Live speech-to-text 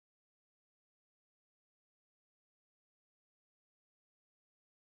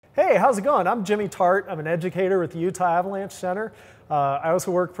Hey, how's it going? I'm Jimmy Tart. I'm an educator with the Utah Avalanche Center. I also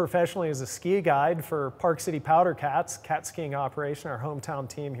work professionally as a ski guide for Park City Powder Cats, cat skiing operation, our hometown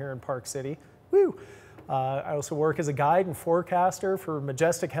team here in Park City. Woo! I also work as a guide and forecaster for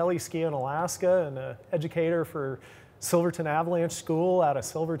Majestic Heli Ski in Alaska and an educator for Silverton Avalanche School out of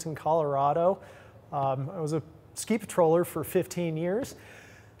Silverton, Colorado. I was a ski patroller for 15 years.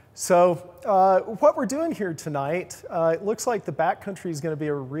 So what we're doing here tonight, it looks like the backcountry is going to be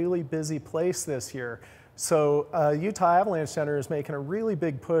a really busy place this year. So Utah Avalanche Center is making a really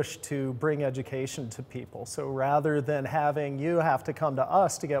big push to bring education to people. So rather than having you have to come to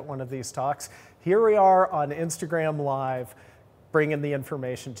us to get one of these talks, here we are on Instagram Live bringing the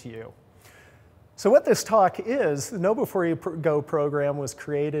information to you. So what this talk is, the Know Before You Go program was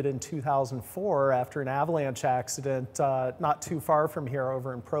created in 2004 after an avalanche accident not too far from here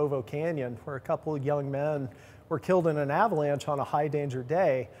over in Provo Canyon, where a couple of young men were killed in an avalanche on a high danger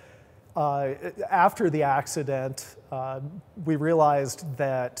day. After the accident, we realized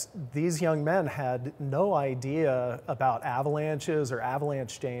that these young men had no idea about avalanches or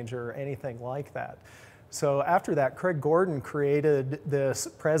avalanche danger or anything like that. So after that, Craig Gordon created this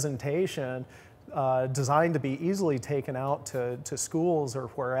presentation designed to be easily taken out to schools or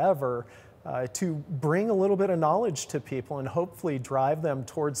wherever to bring a little bit of knowledge to people and hopefully drive them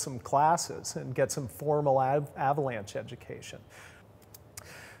towards some classes and get some formal avalanche education.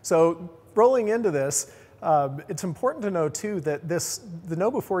 So rolling into this, it's important to know too that the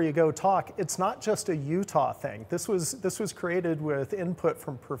Know Before You Go talk, it's not just a Utah thing. This was created with input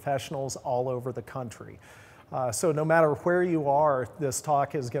from professionals all over the country. So no matter where you are, this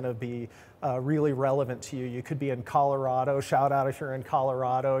talk is going to be really relevant to you. You could be in Colorado, shout out if you're in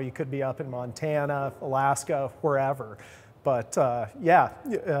Colorado. You could be up in Montana, Alaska, wherever. But yeah,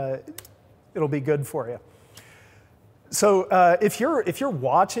 it'll be good for you. So if you're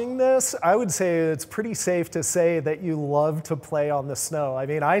watching this, I would say it's pretty safe to say that you love to play on the snow. I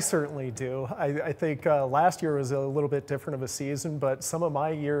mean, I certainly do. I think last year was a little bit different of a season, but some of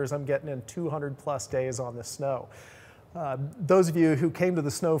my years I'm getting in 200 plus days on the snow. Those of you who came to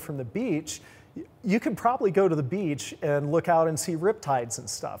the snow from the beach, you could probably go to the beach and look out and see riptides and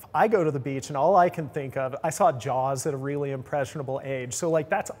stuff. I go to the beach and all I can think of, I saw Jaws at a really impressionable age. So like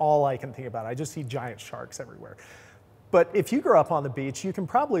that's all I can think about. I just see giant sharks everywhere. But if you grew up on the beach, you can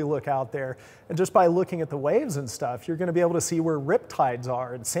probably look out there and just by looking at the waves and stuff, you're going to be able to see where riptides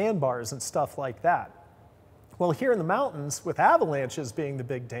are and sandbars and stuff like that. Well, here in the mountains, with avalanches being the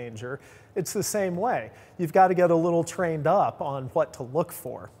big danger, it's the same way. You've got to get a little trained up on what to look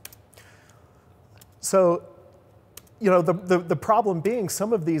for. So, you know, the problem being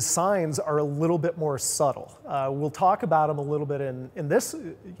some of these signs are a little bit more subtle. We'll talk about them a little bit in this,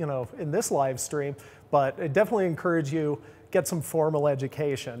 you know, in this live stream, but I definitely encourage you get some formal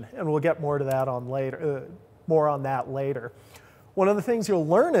education, and we'll get more to that on later, more on that later. One of the things you'll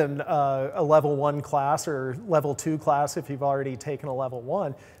learn in a level 1 class or level 2 class, if you've already taken a level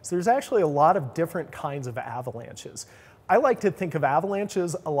 1, is there's actually a lot of different kinds of avalanches. I like to think of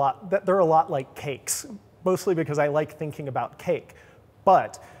avalanches a lot, that they're a lot like cakes, mostly because I like thinking about cake.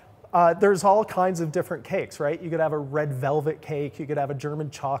 But there's all kinds of different cakes, right? You could have a red velvet cake, you could have a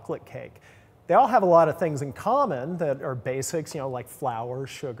German chocolate cake. They all have a lot of things in common that are basics, you know, like flour,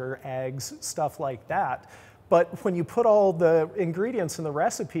 sugar, eggs, stuff like that. But when you put all the ingredients in the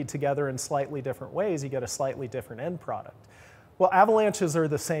recipe together in slightly different ways, you get a slightly different end product. Well, avalanches are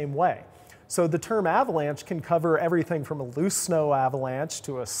the same way. So the term avalanche can cover everything from a loose snow avalanche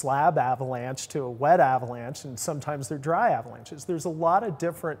to a slab avalanche to a wet avalanche, and sometimes they're dry avalanches. There's a lot of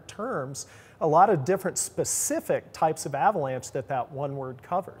different terms, a lot of different specific types of avalanche that one word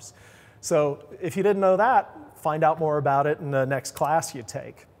covers. So if you didn't know that, find out more about it in the next class you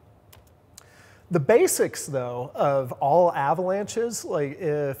take. The basics, though, of all avalanches, like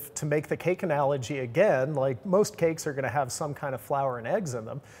to make the cake analogy again, like most cakes are going to have some kind of flour and eggs in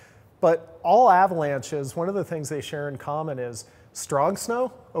them. But all avalanches, one of the things they share in common is strong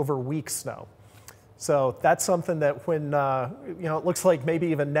snow over weak snow. So that's something that when, you know, it looks like maybe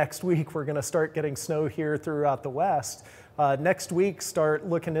even next week we're going to start getting snow here throughout the West. Next week, start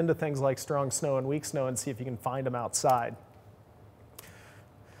looking into things like strong snow and weak snow and see if you can find them outside.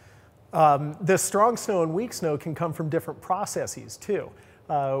 This strong snow and weak snow can come from different processes too.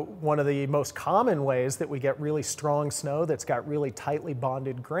 One of the most common ways that we get really strong snow that's got really tightly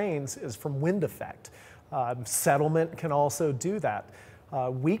bonded grains is from wind effect. Settlement can also do that.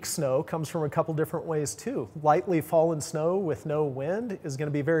 Weak snow comes from a couple different ways too. Lightly fallen snow with no wind is going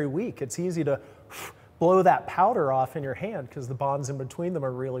to be very weak. It's easy to blow that powder off in your hand because the bonds in between them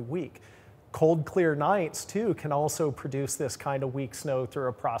are really weak. Cold, clear nights, too, can also produce this kind of weak snow through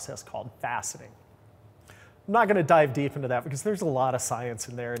a process called faceting. I'm not going to dive deep into that because there's a lot of science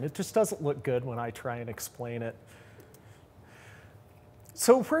in there, and it just doesn't look good when I try and explain it.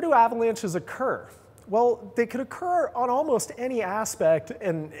 So where do avalanches occur? Well, they could occur on almost any aspect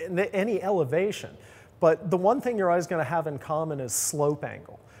and any elevation. But the one thing you're always going to have in common is slope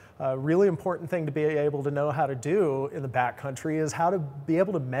angle. A really important thing to be able to know how to do in the backcountry is how to be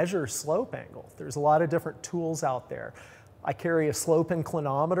able to measure slope angle. There's a lot of different tools out there. I carry a slope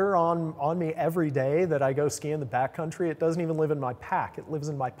inclinometer on me every day that I go ski in the backcountry. It doesn't even live in my pack. It lives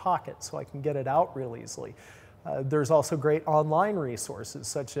in my pocket, so I can get it out real easily. There's also great online resources,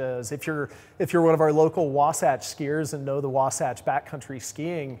 such as if you're one of our local Wasatch skiers and know the Wasatch Backcountry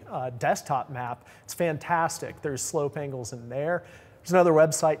Skiing desktop map, it's fantastic. There's slope angles in there. There's another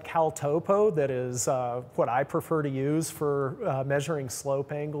website, CalTopo, that is what I prefer to use for measuring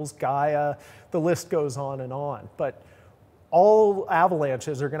slope angles, Gaia, the list goes on and on. But all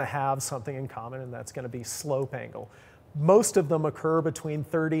avalanches are going to have something in common, and that's going to be slope angle. Most of them occur between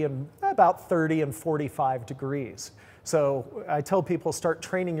about 30 and 45 degrees. So I tell people, start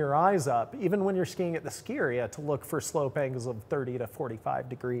training your eyes up, even when you're skiing at the ski area, to look for slope angles of 30 to 45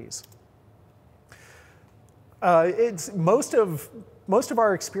 degrees. It's most of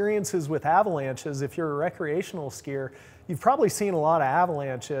our experiences with avalanches, if you're a recreational skier, you've probably seen a lot of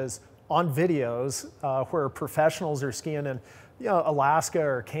avalanches on videos where professionals are skiing in Alaska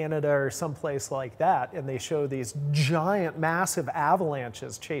or Canada or someplace like that, and they show these giant, massive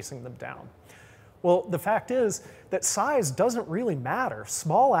avalanches chasing them down. Well, the fact is that size doesn't really matter.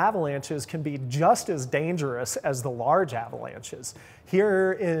 Small avalanches can be just as dangerous as the large avalanches.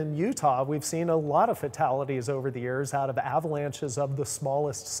 Here in Utah, we've seen a lot of fatalities over the years out of avalanches of the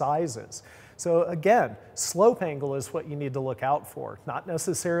smallest sizes. So again, slope angle is what you need to look out for, not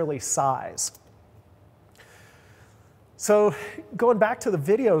necessarily size. So going back to the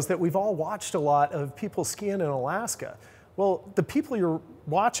videos that we've all watched a lot of people skiing in Alaska, well, the people you're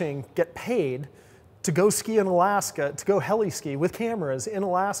watching get paid to go ski in Alaska, to go heli ski with cameras in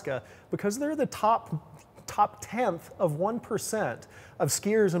Alaska, because they're the top 10th of 1% of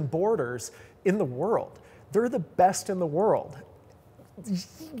skiers and boarders in the world. They're the best in the world.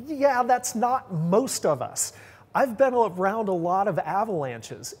 Yeah, that's not most of us. I've been around a lot of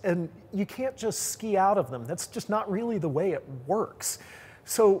avalanches, and you can't just ski out of them. That's just not really the way it works.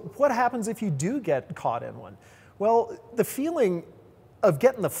 So what happens if you do get caught in one? Well, the feeling of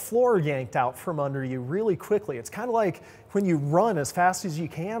getting the floor yanked out from under you really quickly. It's kind of like when you run as fast as you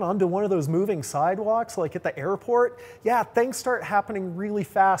can onto one of those moving sidewalks, like at the airport. Yeah, things start happening really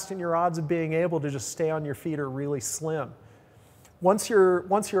fast, and your odds of being able to just stay on your feet are really slim. Once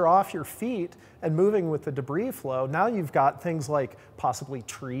you're off your feet and moving with the debris flow, now you've got things like possibly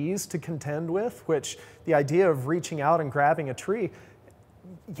trees to contend with, which the idea of reaching out and grabbing a tree,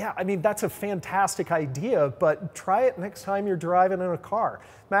 yeah, I mean, that's a fantastic idea, but try it next time you're driving in a car.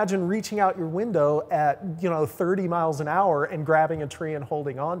 Imagine reaching out your window at 30 miles an hour and grabbing a tree and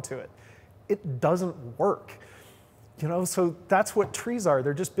holding on to it. It doesn't work. So that's what trees are.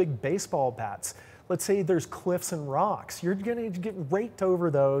 They're just big baseball bats. Let's say there's cliffs and rocks. You're going to get raked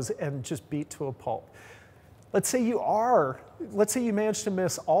over those and just beat to a pulp. Let's say you manage to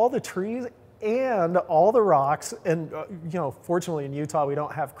miss all the trees and all the rocks, and fortunately in Utah we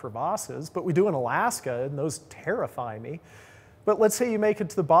don't have crevasses, but we do in Alaska, and those terrify me. But let's say you make it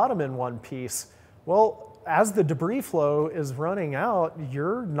to the bottom in one piece. Well, as the debris flow is running out,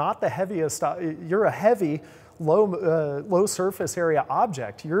 you're not the heaviest, you're a heavy, low surface area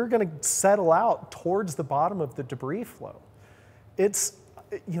object. You're going to settle out towards the bottom of the debris flow. It's,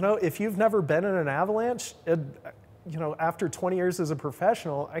 if you've never been in an avalanche, after 20 years as a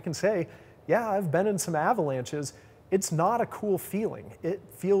professional, I can say, yeah, I've been in some avalanches. It's not a cool feeling. It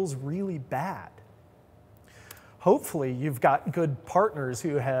feels really bad. Hopefully you've got good partners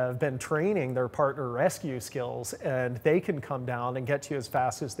who have been training their partner rescue skills, and they can come down and get you as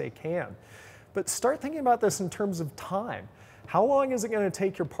fast as they can. But start thinking about this in terms of time. How long is it going to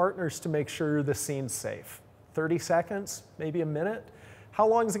take your partners to make sure the scene's safe? 30 seconds, maybe a minute? How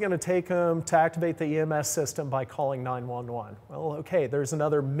long is it going to take them to activate the EMS system by calling 911? Well, okay, there's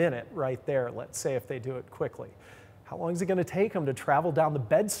another minute right there, let's say, if they do it quickly. How long is it going to take them to travel down the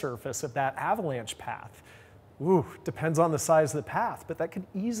bed surface of that avalanche path? Ooh, depends on the size of the path, but that could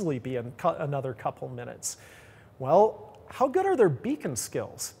easily be another couple minutes. Well, how good are their beacon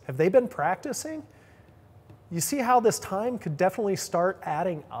skills? Have they been practicing? You see how this time could definitely start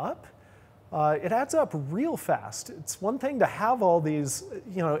adding up? it adds up real fast. It's one thing to have all these,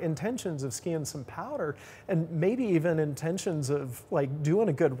 intentions of skiing some powder and maybe even intentions of like doing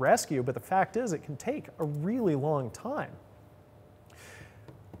a good rescue, but the fact is it can take a really long time.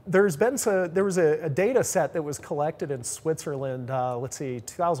 There was a data set that was collected in Switzerland,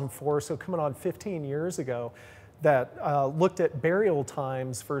 2004, so coming on 15 years ago, that looked at burial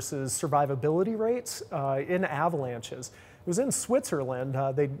times versus survivability rates in avalanches. It was in Switzerland.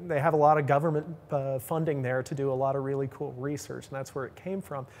 They have a lot of government funding there to do a lot of really cool research, and that's where it came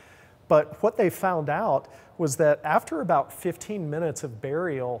from. But what they found out was that after about 15 minutes of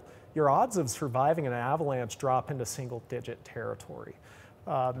burial, your odds of surviving an avalanche drop into single-digit territory.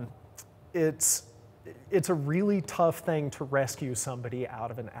 It's a really tough thing to rescue somebody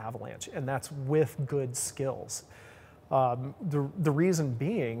out of an avalanche, and that's with good skills. The reason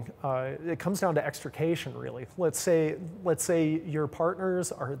being, it comes down to extrication, really. Let's say your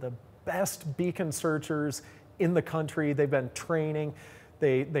partners are the best beacon searchers in the country. They've been training.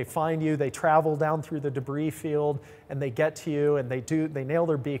 They find you. They travel down through the debris field, and they get to you, and they nail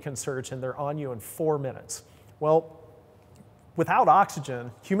their beacon search, and they're on you in 4 minutes. Well, without oxygen,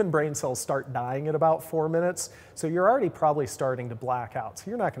 human brain cells start dying at about 4 minutes, so you're already probably starting to black out, so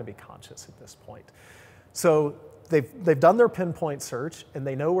you're not going to be conscious at this point. So they've done their pinpoint search, and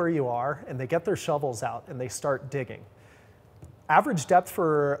they know where you are, and they get their shovels out, and they start digging. Average depth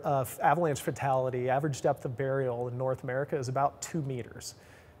for avalanche fatality, average depth of burial in North America is about 2 meters.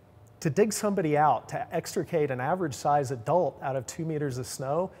 To dig somebody out, to extricate an average size adult out of 2 meters of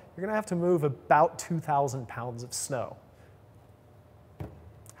snow, you're going to have to move about 2,000 pounds of snow.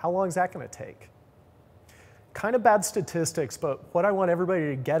 How long is that going to take? Kind of bad statistics, but what I want everybody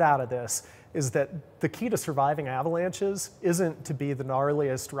to get out of this is that the key to surviving avalanches isn't to be the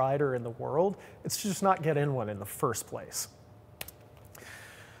gnarliest rider in the world. It's just not get in one in the first place.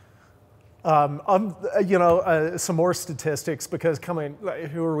 Some more statistics, because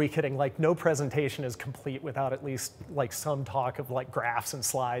who are we kidding? Like, no presentation is complete without at least like some talk of like graphs and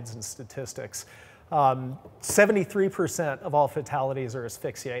slides and statistics. 73% of all fatalities are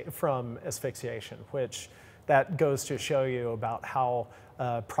from asphyxiation, which that goes to show you about how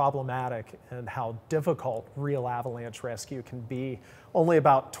problematic and how difficult real avalanche rescue can be. Only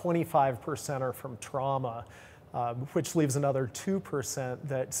about 25% are from trauma, which leaves another 2%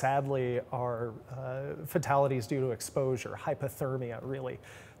 that sadly are fatalities due to exposure, hypothermia really.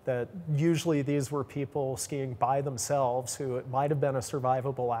 That usually these were people skiing by themselves who it might have been a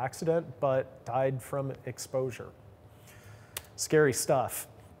survivable accident, but died from exposure. Scary stuff.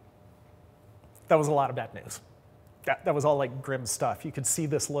 That was a lot of bad news. That was all like grim stuff. You could see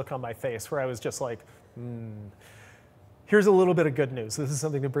this look on my face where I was just like, Here's a little bit of good news. This is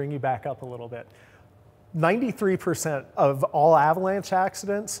something to bring you back up a little bit. 93% of all avalanche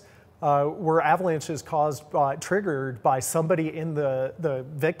accidents were avalanches triggered by somebody in the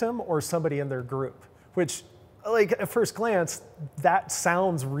victim or somebody in their group, which, like, at first glance, that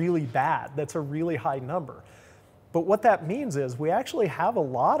sounds really bad. That's a really high number. But what that means is we actually have a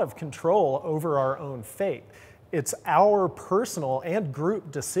lot of control over our own fate. It's our personal and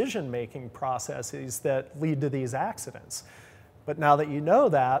group decision-making processes that lead to these accidents. But now that you know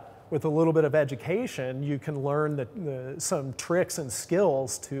that, with a little bit of education, you can learn some tricks and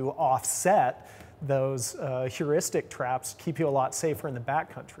skills to offset those heuristic traps, keep you a lot safer in the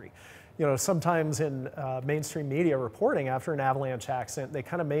backcountry. You know, sometimes in mainstream media reporting after an avalanche accident, they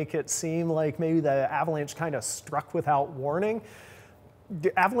kind of make it seem like maybe the avalanche kind of struck without warning.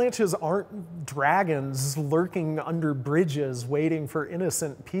 The avalanches aren't dragons lurking under bridges waiting for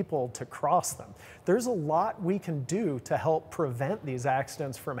innocent people to cross them. There's a lot we can do to help prevent these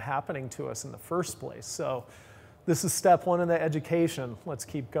accidents from happening to us in the first place. So this is step one in the education. Let's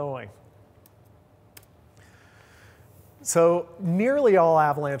keep going. So nearly all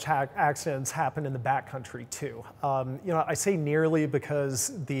avalanche accidents happen in the backcountry too. You know, I say nearly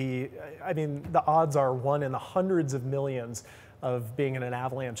because the odds are 1 in the hundreds of millions of being in an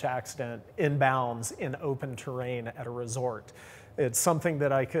avalanche accident inbounds in open terrain at a resort. It's something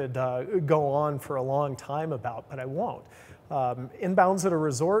that I could go on for a long time about, but I won't. Inbounds at a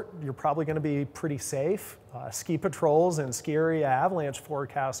resort, you're probably going to be pretty safe. Ski patrols and ski area avalanche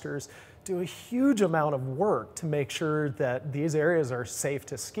forecasters do a huge amount of work to make sure that these areas are safe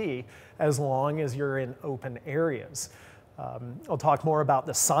to ski as long as you're in open areas. I'll talk more about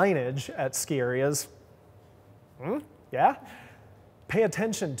the signage at ski areas. Yeah? Pay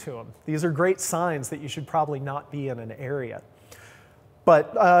attention to them. These are great signs that you should probably not be in an area.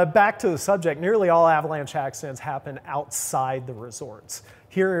 But back to the subject, nearly all avalanche accidents happen outside the resorts.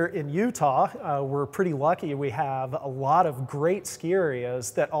 Here in Utah, we're pretty lucky. We have a lot of great ski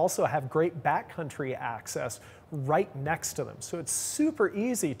areas that also have great backcountry access right next to them. So it's super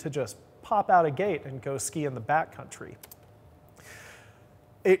easy to just pop out a gate and go ski in the backcountry.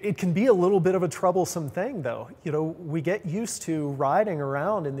 It can be a little bit of a troublesome thing though. You know, we get used to riding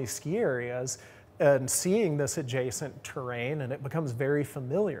around in these ski areas and seeing this adjacent terrain, and it becomes very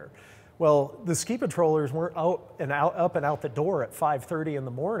familiar. Well, the ski patrollers weren't up and out the door at 5:30 in the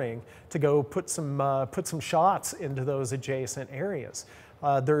morning to go put some shots into those adjacent areas.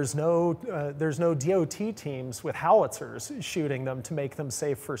 There's no DOT teams with howitzers shooting them to make them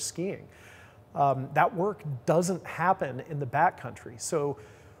safe for skiing. That work doesn't happen in the backcountry. So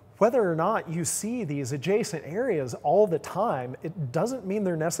whether or not you see these adjacent areas all the time, it doesn't mean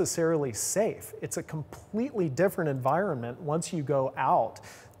they're necessarily safe. It's a completely different environment once you go out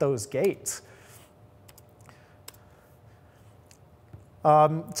those gates.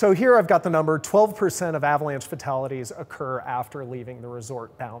 So here I've got the number, 12% of avalanche fatalities occur after leaving the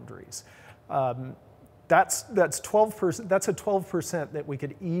resort boundaries. That's 12%. That's a 12% that we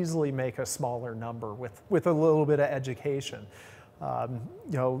could easily make a smaller number with a little bit of education. You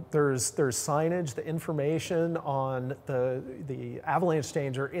know, there's signage, the information on the avalanche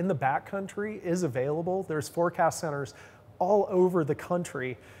danger in the backcountry is available. There's forecast centers all over the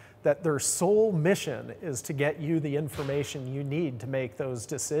country that their sole mission is to get you the information you need to make those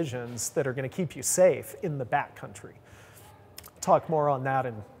decisions that are going to keep you safe in the backcountry. Talk more on that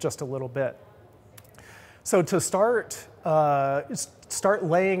in just a little bit. So to start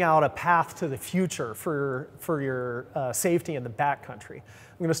laying out a path to the future for your safety in the backcountry,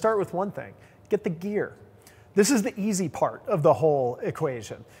 I'm going to start with one thing: get the gear. This is the easy part of the whole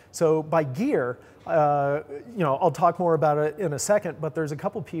equation. So by gear, you know, I'll talk more about it in a second, but there's a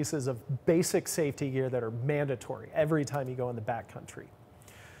couple pieces of basic safety gear that are mandatory every time you go in the backcountry.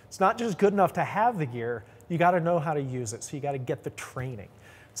 It's not just good enough to have the gear, you got to know how to use it, so you got to get the training.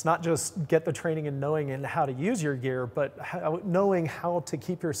 It's not just get the training and knowing how to use your gear, but knowing how to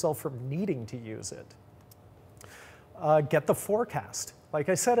keep yourself from needing to use it. Get the forecast. Like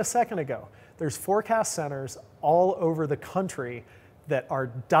I said a second ago, there's forecast centers all over the country that are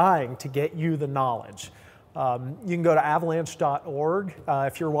dying to get you the knowledge. You can go to avalanche.org.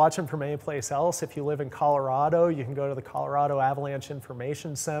 If you're watching from any place else, if you live in Colorado, you can go to the Colorado Avalanche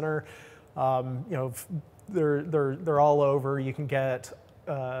Information Center. You know, they're all over. You can get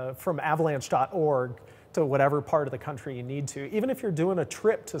from avalanche.org to whatever part of the country you need to. Even if you're doing a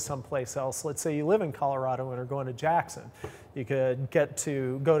trip to someplace else, let's say you live in Colorado and are going to Jackson, you could go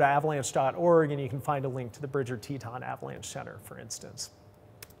to avalanche.org and you can find a link to the Bridger-Teton Avalanche Center, for instance.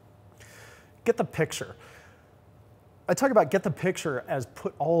 Get the picture. I talk about get the picture as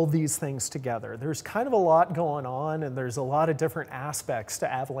put all these things together. There's kind of a lot going on, and there's a lot of different aspects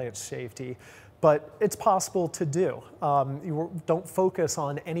to avalanche safety, but it's possible to do. You don't focus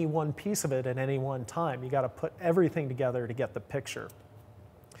on any one piece of it at any one time. You got to put everything together to get the picture.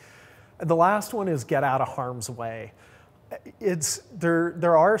 And the last one is get out of harm's way.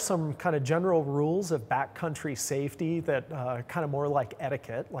 There are some kind of general rules of backcountry safety that kind of more like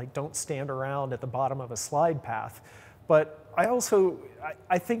etiquette, like don't stand around at the bottom of a slide path. But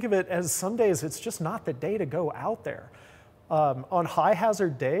I think of it as some days it's just not the day to go out there. On high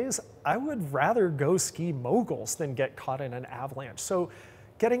hazard days, I would rather go ski moguls than get caught in an avalanche. So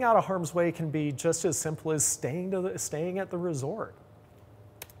getting out of harm's way can be just as simple as staying at the resort.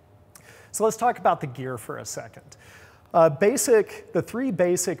 So let's talk about the gear for a second. The three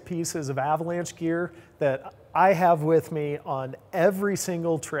basic pieces of avalanche gear that I have with me on every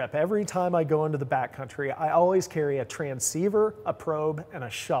single trip, every time I go into the backcountry, I always carry a transceiver, a probe, and a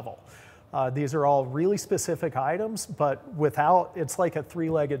shovel. These are all really specific items, but it's like a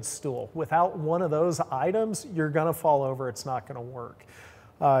three-legged stool. Without one of those items, you're gonna fall over, it's not gonna work.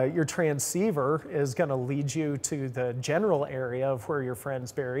 Your transceiver is gonna lead you to the general area of where your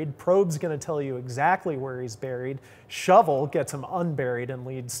friend's buried. Probe's gonna tell you exactly where he's buried. Shovel gets him unburied and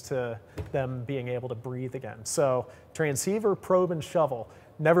leads to them being able to breathe again. So transceiver, probe, and shovel,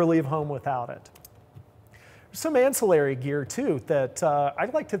 never leave home without it. Some ancillary gear too that I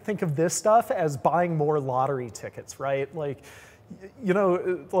like to think of this stuff as buying more lottery tickets, right? Like, you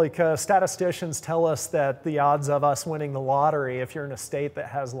know, like statisticians tell us that the odds of us winning the lottery, if you're in a state that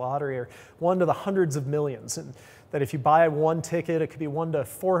has lottery, are 1 to the hundreds of millions. And that if you buy one ticket, it could be 1 to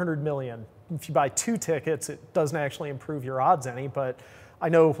 400 million. If you buy 2 tickets, it doesn't actually improve your odds any, but I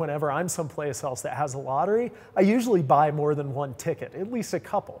know whenever I'm someplace else that has a lottery, I usually buy more than 1 ticket, at least a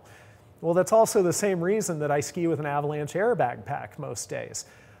couple. Well, that's also the same reason that I ski with an avalanche airbag pack most days.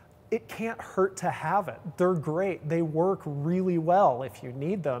 it can't hurt to have it. They're great. They work really well if you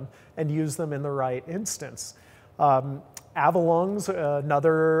need them and use them in the right instance. Avalung's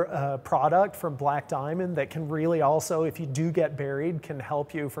another product from Black Diamond that can really also, if you do get buried, can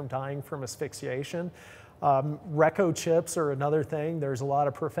help you from dying from asphyxiation. Reco chips are another thing. There's a lot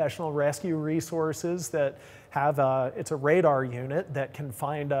of professional rescue resources that have, it's a radar unit that can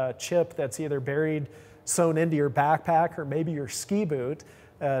find a chip that's either buried, sewn into your backpack or maybe your ski boot,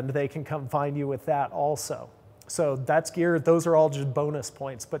 and they can come find you with that also. So that's gear. Those are all just bonus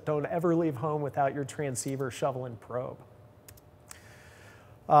points, but don't ever leave home without your transceiver, shovel, and probe.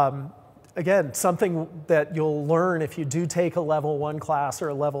 Again, something that you'll learn if you do take a level 1 class or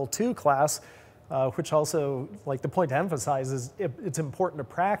a level 2 class, which also, like the point to emphasize is it's important to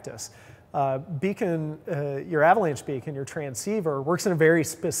practice. Your avalanche beacon, your transceiver, works in a very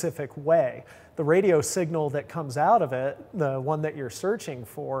specific way. The radio signal that comes out of it, the one that you're searching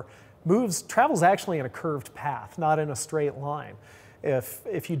for, travels actually in a curved path, not in a straight line.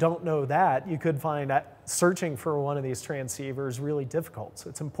 If you don't know that, you could find that searching for one of these transceivers really difficult. So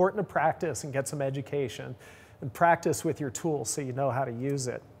it's important to practice and get some education and practice with your tools so you know how to use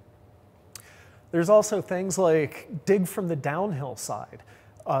it. There's also things like dig from the downhill side.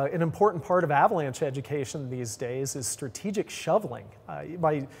 An important part of avalanche education these days is strategic shoveling.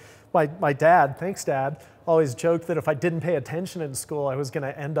 My dad, thanks Dad, always joked that if I didn't pay attention in school, I was going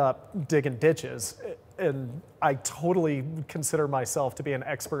to end up digging ditches. And I totally consider myself to be an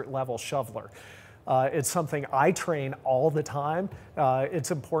expert level shoveler. It's something I train all the time.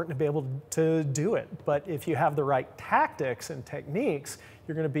 It's important to be able to do it. But if you have the right tactics and techniques,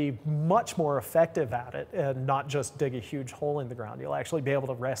 you're going to be much more effective at it and not just dig a huge hole in the ground. You'll actually be able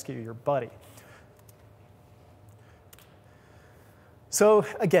to rescue your buddy. So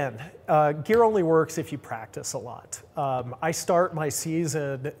again, gear only works if you practice a lot. I start my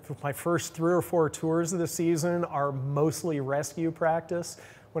season, my first 3 or 4 tours of the season are mostly rescue practice.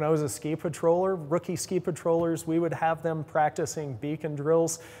 When I was a ski patroller, rookie ski patrollers, we would have them practicing beacon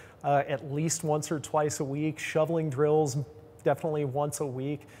drills at least once or twice a week, shoveling drills definitely once a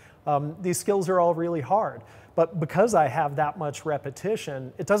week. These skills are all really hard. But because I have that much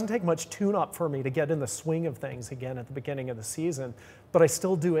repetition, it doesn't take much tune-up for me to get in the swing of things again at the beginning of the season, but I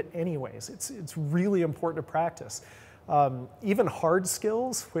still do it anyways. It's really important to practice. Even hard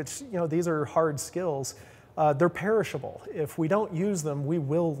skills, which, these are hard skills, they're perishable. If we don't use them, we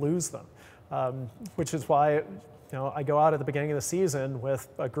will lose them, which is why I go out at the beginning of the season with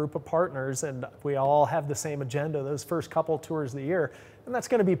a group of partners and we all have the same agenda those first couple tours of the year, and that's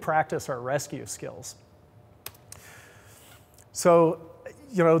going to be practice our rescue skills. So,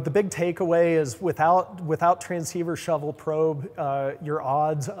 the big takeaway is without transceiver, shovel, probe, your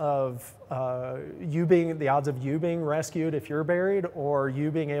odds of you being rescued if you're buried or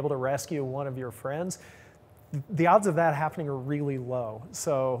you being able to rescue one of your friends, the odds of that happening are really low.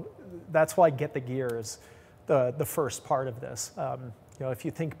 So that's why get the gear is the first part of this. If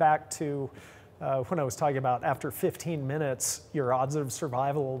you think back to when I was talking about after 15 minutes, your odds of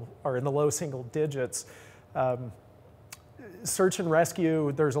survival are in the low single digits. Search and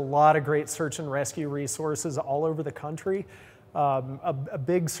rescue, there's a lot of great search and rescue resources all over the country. A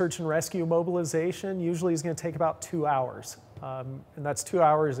big search and rescue mobilization usually is going to take about 2 hours. And that's 2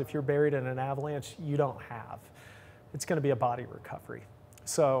 hours if you're buried in an avalanche you don't have. It's going to be a body recovery.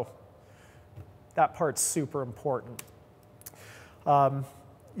 So that part's super important.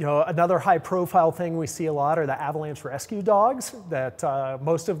 Another high profile thing we see a lot are the avalanche rescue dogs that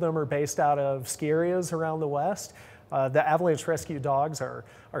most of them are based out of ski areas around the West. The avalanche rescue dogs are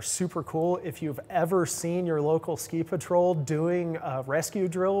super cool. If you've ever seen your local ski patrol doing a rescue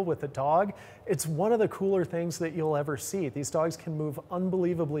drill with a dog, it's one of the cooler things that you'll ever see. These dogs can move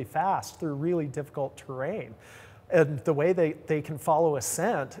unbelievably fast through really difficult terrain. And the way they can follow a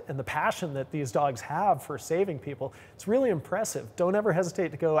scent and the passion that these dogs have for saving people, it's really impressive. Don't ever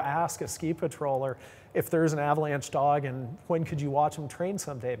hesitate to go ask a ski patroller if there's an avalanche dog and when could you watch them train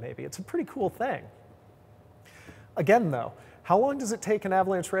someday maybe. It's a pretty cool thing. Again though, how long does it take an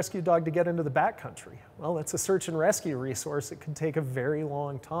avalanche rescue dog to get into the backcountry? Well, it's a search and rescue resource. It can take a very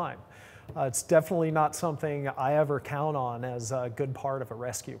long time. It's definitely not something I ever count on as a good part of a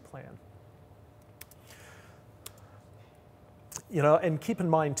rescue plan. And keep in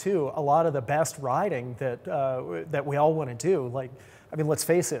mind too, a lot of the best riding that we all want to do, let's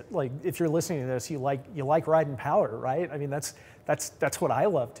face it, if you're listening to this, you like riding powder, right? That's what I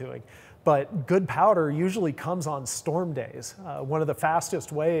love doing. But good powder usually comes on storm days. One of the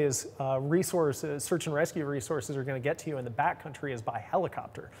fastest ways search and rescue resources are going to get to you in the backcountry is by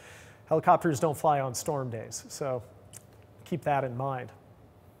helicopter. Helicopters don't fly on storm days, so keep that in mind.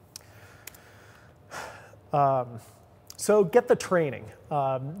 So get the training.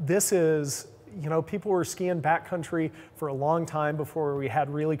 This is, people were skiing backcountry for a long time before we had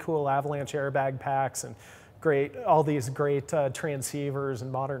really cool avalanche airbag packs and all these great transceivers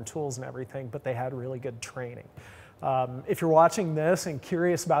and modern tools and everything, but they had really good training. If you're watching this and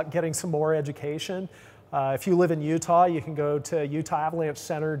curious about getting some more education, if you live in Utah, you can go to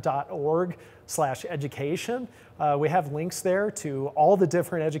utahavalanchecenter.org/education. We have links there to all the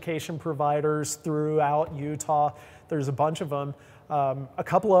different education providers throughout Utah. There's a bunch of them. A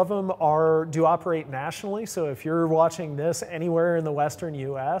couple of them do operate nationally, so if you're watching this anywhere in the Western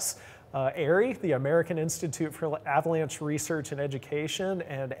US, ARI, the American Institute for Avalanche Research and Education,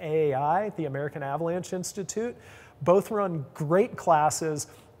 and AAI, the American Avalanche Institute, both run great classes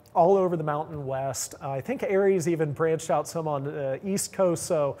all over the Mountain West. I think ARI's even branched out some on the East Coast,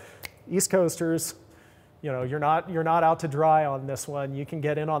 so East Coasters, you're not out to dry on this one. You can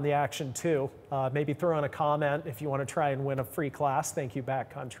get in on the action too. Maybe throw in a comment if you want to try and win a free class. Thank you,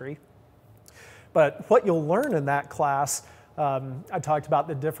 Backcountry. But what you'll learn in that class, I talked about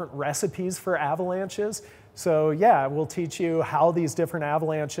the different recipes for avalanches. So yeah, we'll teach you how these different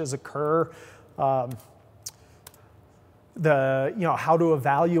avalanches occur, how to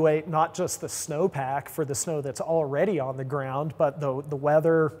evaluate not just the snowpack for the snow that's already on the ground, but the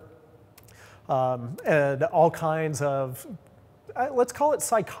weather, and all kinds of, let's call it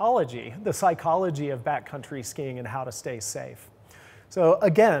psychology, the psychology of backcountry skiing and how to stay safe. So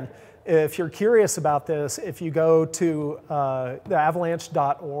again, if you're curious about this, if you go to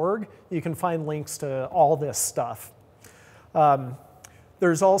theavalanche.org, you can find links to all this stuff.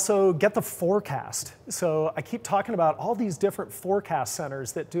 There's also Get the Forecast. So I keep talking about all these different forecast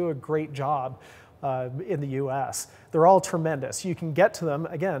centers that do a great job in the US. They're all tremendous. You can get to them,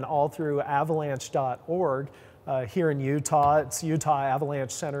 again, all through avalanche.org. Here in Utah, it's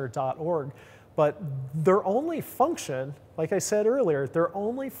utahavalanchecenter.org. But their only function, like I said earlier, their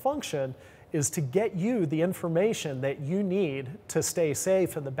only function is to get you the information that you need to stay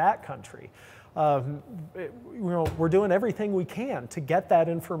safe in the backcountry. We're doing everything we can to get that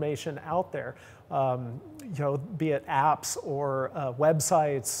information out there, be it apps or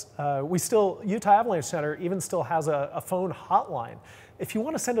websites. Utah Avalanche Center even still has a phone hotline. If you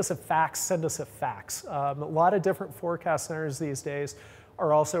want to send us a fax, send us a fax. A lot of different forecast centers these days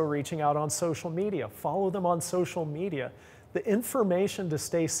are also reaching out on social media. Follow them on social media. The information to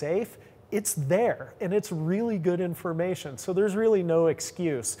stay safe, it's there, and it's really good information. So there's really no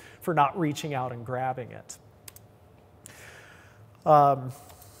excuse for not reaching out and grabbing it.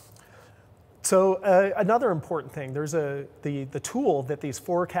 Another important thing, there's the tool that these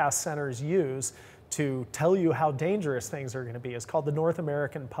forecast centers use to tell you how dangerous things are going to be is called the North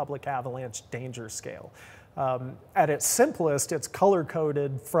American Public Avalanche Danger Scale. At its simplest, it's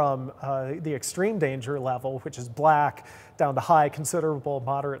color-coded from the extreme danger level, which is black, down to high, considerable,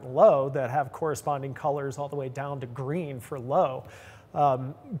 moderate, and low, that have corresponding colors all the way down to green for low.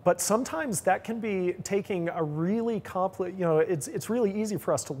 But sometimes that can be taking a really complex, it's really easy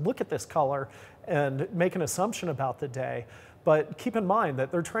for us to look at this color and make an assumption about the day. But keep in mind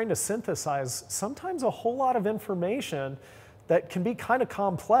that they're trying to synthesize sometimes a whole lot of information that can be kind of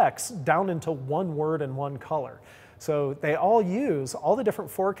complex down into one word and one color. So they all the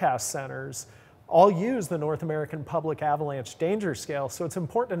different forecast centers all use the North American Public Avalanche Danger Scale, so it's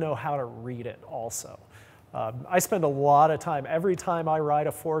important to know how to read it also. I spend a lot of time, every time I write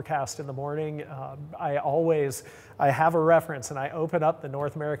a forecast in the morning, I have a reference and I open up the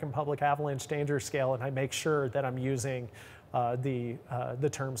North American Public Avalanche Danger Scale and I make sure that I'm using the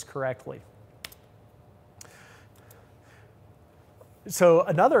terms correctly. So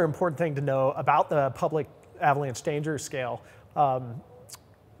another important thing to know about the Public Avalanche Danger Scale,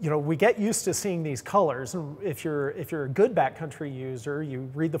 we get used to seeing these colors. If you're a good backcountry user, you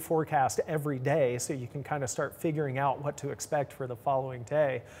read the forecast every day so you can kind of start figuring out what to expect for the following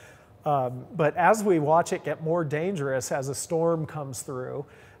day. But as we watch it get more dangerous as a storm comes through,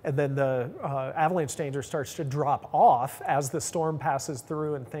 and then the avalanche danger starts to drop off as the storm passes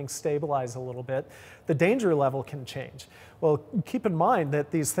through and things stabilize a little bit, the danger level can change. Well, keep in mind that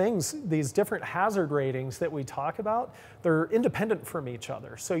these different hazard ratings that we talk about, they're independent from each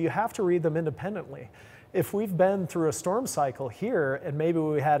other. So you have to read them independently. If we've been through a storm cycle here and maybe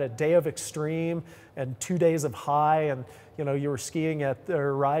we had a day of extreme and 2 days of high and you were skiing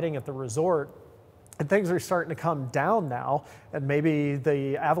or riding at the resort, and things are starting to come down now, and maybe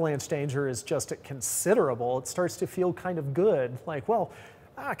the avalanche danger is just at considerable, it starts to feel kind of good. Like, well,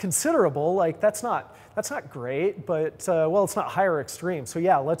 considerable, like that's not great, but well, it's not high or extreme. So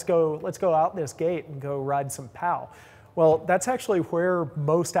yeah, let's go out this gate and go ride some POW. Well, that's actually where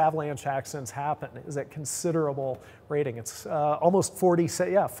most avalanche accidents happen, is at considerable rating. It's almost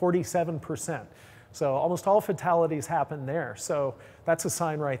 47%. So almost all fatalities happen there. So that's a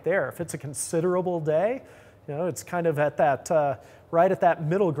sign right there. If it's a considerable day, you know, it's kind of at that, right at that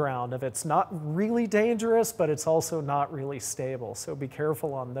middle ground of it's not really dangerous, but it's also not really stable. So be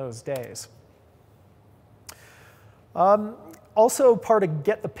careful on those days. Also part of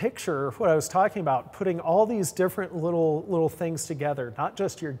get the picture, what I was talking about, putting all these different little things together, not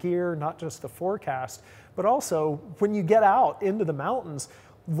just your gear, not just the forecast, but also when you get out into the mountains,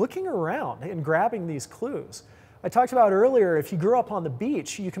 looking around and grabbing these clues. I talked about earlier, if you grew up on the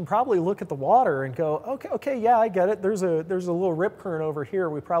beach, you can probably look at the water and go, okay, yeah, I get it. There's a little rip current over here.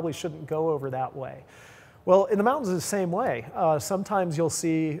 We probably shouldn't go over that way. Well, in the mountains, it's the same way. Sometimes you'll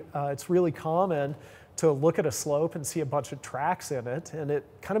see, it's really common to look at a slope and see a bunch of tracks in it, and it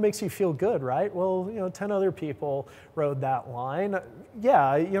kind of makes you feel good, right? Well, you know, 10 other people rode that line.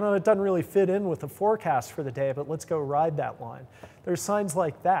 Yeah, you know, it doesn't really fit in with the forecast for the day, but let's go ride that line. There's signs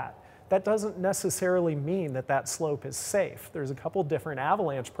like that. That doesn't necessarily mean that that slope is safe. There's a couple different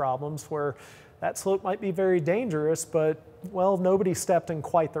avalanche problems where that slope might be very dangerous, but, well, nobody stepped in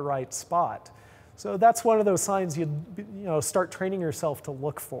quite the right spot. So that's one of those signs you start training yourself to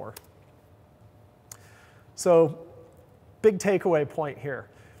look for. So, big takeaway point here.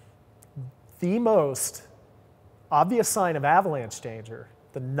 The most obvious sign of avalanche danger,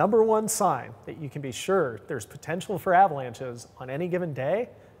 the #1 sign that you can be sure there's potential for avalanches on any given day,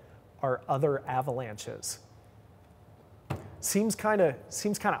 are other avalanches. Seems kind of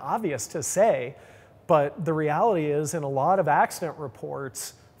obvious to say, but the reality is in a lot of accident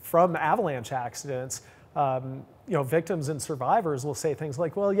reports from avalanche accidents, victims and survivors will say things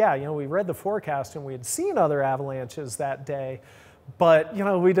like, well, yeah, we read the forecast and we had seen other avalanches that day, but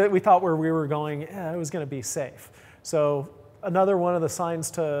we thought where we were going, it was going to be safe. So another one of the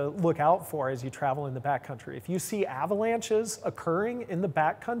signs to look out for as you travel in the backcountry. If you see avalanches occurring in the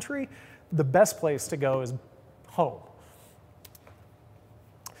backcountry, the best place to go is home.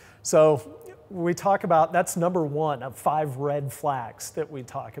 So we talk about, that's #1 of 5 red flags that we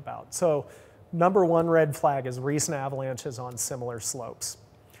talk about. So #1 red flag is recent avalanches on similar slopes.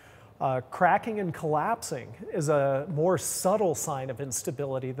 Cracking and collapsing is a more subtle sign of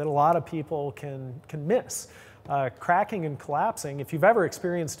instability that a lot of people can miss. Cracking and collapsing, if you've ever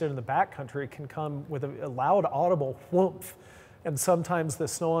experienced it in the backcountry, can come with a loud audible whoomph. And sometimes the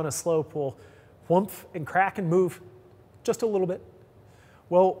snow on a slope will whoomph and crack and move just a little bit.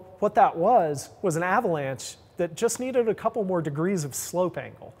 Well, what that was an avalanche that just needed a couple more degrees of slope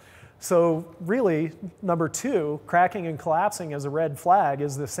angle. So really, #2, cracking and collapsing as a red flag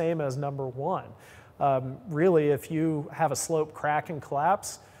is the same as #1. Really, if you have a slope crack and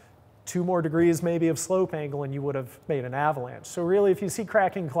collapse, 2 more degrees maybe of slope angle and you would have made an avalanche. So really, if you see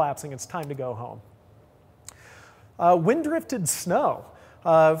cracking and collapsing, it's time to go home. Wind-drifted snow.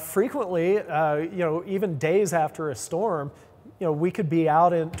 Frequently, even days after a storm, we could be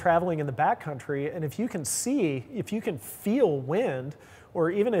out traveling in the backcountry, and if you can feel wind, or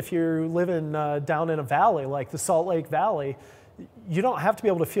even if you're living down in a valley like the Salt Lake Valley, you don't have to be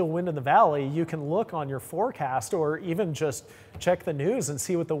able to feel wind in the valley. You can look on your forecast or even just check the news and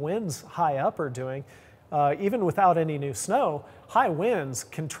see what the winds high up are doing. Even without any new snow, high winds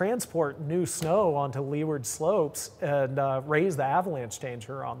can transport new snow onto leeward slopes and raise the avalanche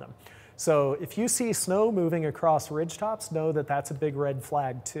danger on them. So if you see snow moving across ridgetops, know that that's a big red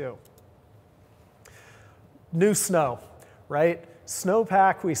flag too. New snow, right?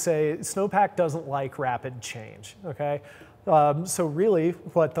 Snowpack, we say, snowpack doesn't like rapid change, okay? So really,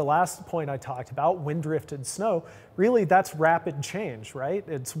 what the last point I talked about, wind-drifted snow, really that's rapid change, right?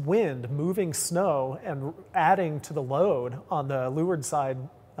 It's wind moving snow and adding to the load on the leeward side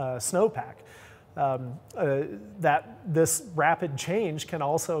snowpack. This rapid change can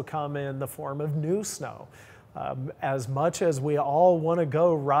also come in the form of new snow. As much as we all want to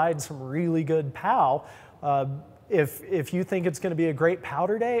go ride some really good POW, if you think it's going to be a great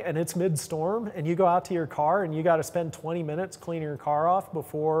powder day and it's mid-storm and you go out to your car and you got to spend 20 minutes cleaning your car off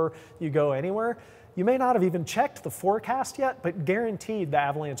before you go anywhere, you may not have even checked the forecast yet, but guaranteed the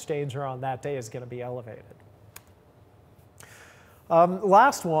avalanche danger on that day is going to be elevated.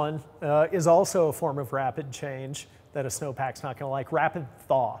 Last one is also a form of rapid change that a snowpack's not going to like, rapid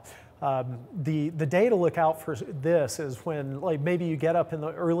thaw. The day to look out for this is when, like, maybe you get up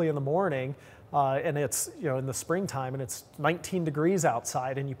early in the morning and it's in the springtime and it's 19 degrees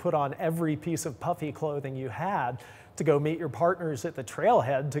outside and you put on every piece of puffy clothing you had to go meet your partners at the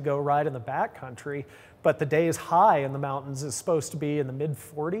trailhead to go ride in the backcountry, but the day's high in the mountains is supposed to be in the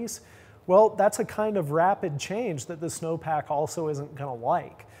mid-40s. Well, that's a kind of rapid change that the snowpack also isn't going to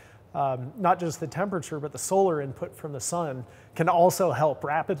like. Not just the temperature, but the solar input from the sun can also help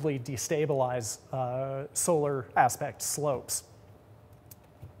rapidly destabilize solar aspect slopes.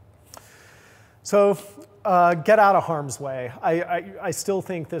 So get out of harm's way. I still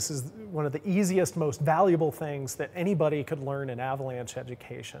think this is one of the easiest, most valuable things that anybody could learn in avalanche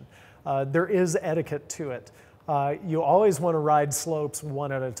education. There is etiquette to it. You always want to ride slopes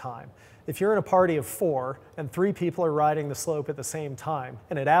one at a time. If you're in a party of 4 and 3 people are riding the slope at the same time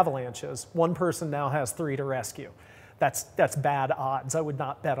and it avalanches, one person now has 3 to rescue. That's bad odds. I would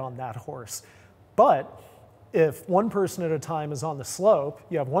not bet on that horse. But if one person at a time is on the slope,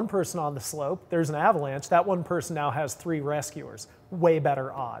 you have one person on the slope, there's an avalanche, that one person now has 3 rescuers. Way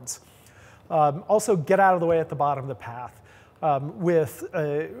better odds. Also, get out of the way at the bottom of the path.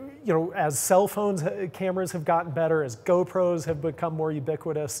 As cell phones cameras have gotten better, as GoPros have become more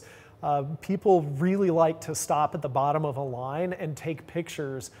ubiquitous, people really like to stop at the bottom of a line and take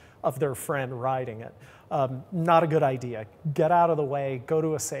pictures of their friend riding it. Not a good idea. Get out of the way, go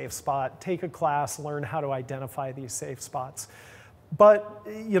to a safe spot, take a class, learn how to identify these safe spots. But,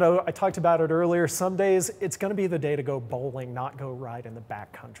 I talked about it earlier, some days it's going to be the day to go bowling, not go ride in the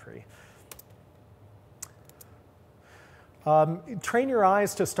backcountry. Train your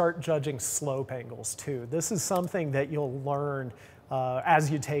eyes to start judging slope angles too. This is something that you'll learn as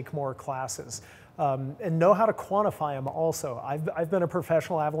you take more classes. And know how to quantify them also. I've been a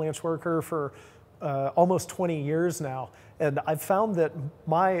professional avalanche worker for almost 20 years now, and I've found that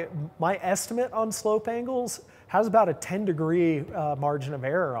my estimate on slope angles has about a 10-degree margin of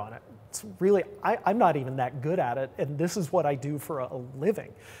error on it. It's really, I'm not even that good at it, and this is what I do for a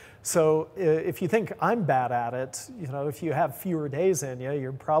living. So if you think I'm bad at it, if you have fewer days in you,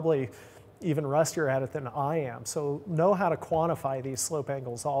 you're probably even rustier at it than I am. So know how to quantify these slope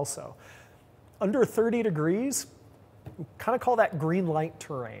angles also. Under 30 degrees, kind of call that green light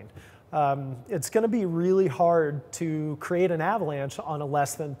terrain. It's going to be really hard to create an avalanche on a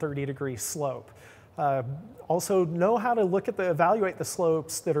less than 30-degree slope. Also, know how to evaluate the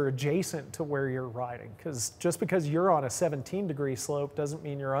slopes that are adjacent to where you're riding, because just because you're on a 17-degree slope doesn't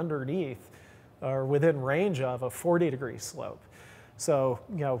mean you're underneath or within range of a 40-degree slope. So,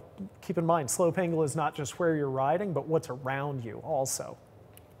 keep in mind, slope angle is not just where you're riding, but what's around you also.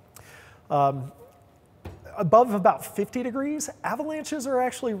 Above about 50 degrees, avalanches are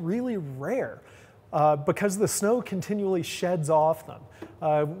actually really rare because the snow continually sheds off them.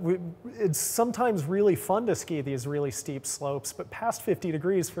 It's sometimes really fun to ski these really steep slopes, but past 50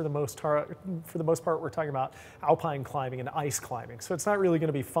 degrees for the most part, we're talking about alpine climbing and ice climbing. So it's not really going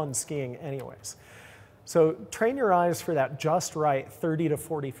to be fun skiing anyways. So train your eyes for that just right 30 to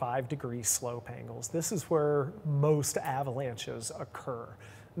 45 degree slope angles. This is where most avalanches occur,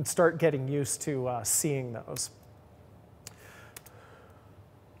 and start getting used to seeing those.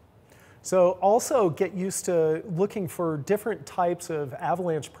 So also get used to looking for different types of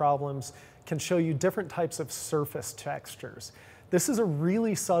avalanche problems can show you different types of surface textures. This is a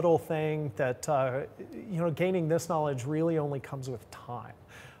really subtle thing that, gaining this knowledge really only comes with time.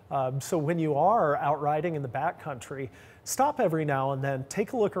 So when you are out riding in the backcountry, stop every now and then,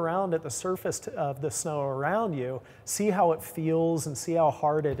 take a look around at the surface of the snow around you, see how it feels and see how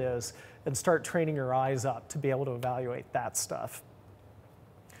hard it is, and start training your eyes up to be able to evaluate that stuff.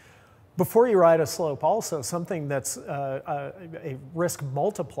 Before you ride a slope also, something that's a risk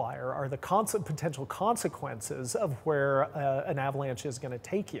multiplier are the potential consequences of where an avalanche is going to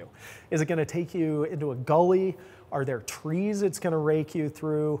take you. Is it going to take you into a gully? Are there trees it's going to rake you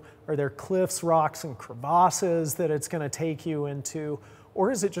through? Are there cliffs, rocks, and crevasses that it's going to take you into?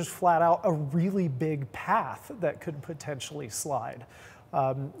 Or is it just flat out a really big path that could potentially slide?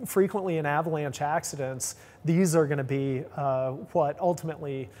 Frequently in avalanche accidents, these are going to be what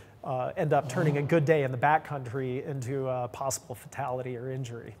ultimately end up turning a good day in the backcountry into a possible fatality or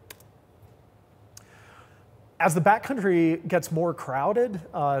injury. As the backcountry gets more crowded,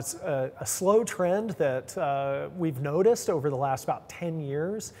 it's a slow trend that we've noticed over the last about 10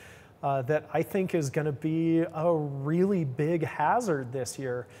 years that I think is going to be a really big hazard this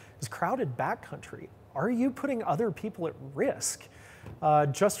year is crowded backcountry. Are you putting other people at risk?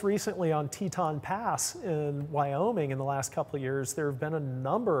 Just recently on Teton Pass in Wyoming in the last couple of years, there have been a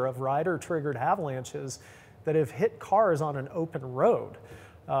number of rider-triggered avalanches that have hit cars on an open road.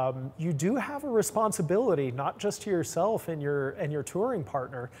 You do have a responsibility, not just to yourself and your touring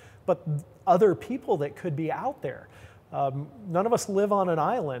partner, but other people that could be out there. None of us live on an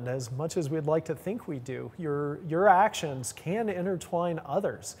island as much as we'd like to think we do. Your actions can intertwine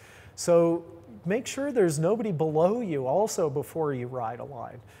others. So make sure there's nobody below you also before you ride a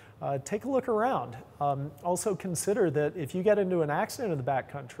line. take a look around. Also consider that if you get into an accident in the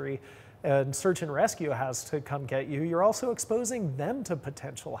backcountry and search and rescue has to come get you, you're also exposing them to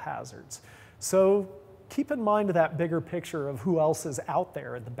potential hazards. So keep in mind that bigger picture of who else is out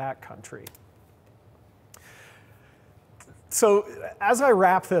there in the backcountry. So as I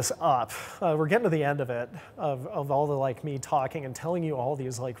wrap this up, we're getting to the end of it, of all the like me talking and telling you all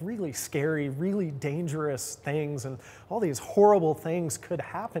these like really scary, really dangerous things, and all these horrible things could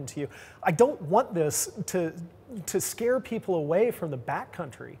happen to you. I don't want this to scare people away from the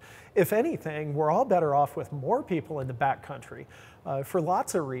backcountry. If anything, we're all better off with more people in the backcountry for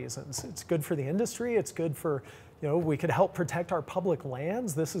lots of reasons. It's good for the industry. It's good for, we could help protect our public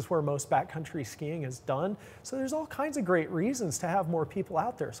lands. This is where most backcountry skiing is done. So there's all kinds of great reasons to have more people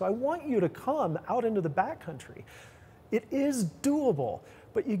out there. So I want you to come out into the backcountry. It is doable,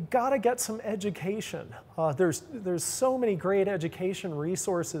 but you gotta get some education. There's so many great education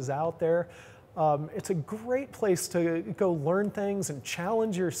resources out there. It's a great place to go learn things and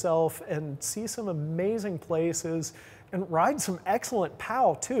challenge yourself and see some amazing places and ride some excellent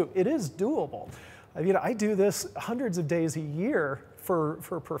POW too. It is doable. I do this hundreds of days a year for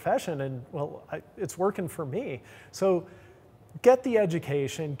profession, and well, it's working for me. So get the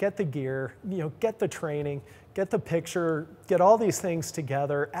education, get the gear, get the training, get the picture, get all these things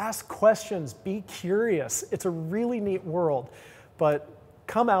together, ask questions, be curious. It's a really neat world, but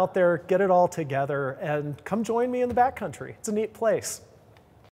come out there, get it all together, and come join me in the backcountry. It's a neat place.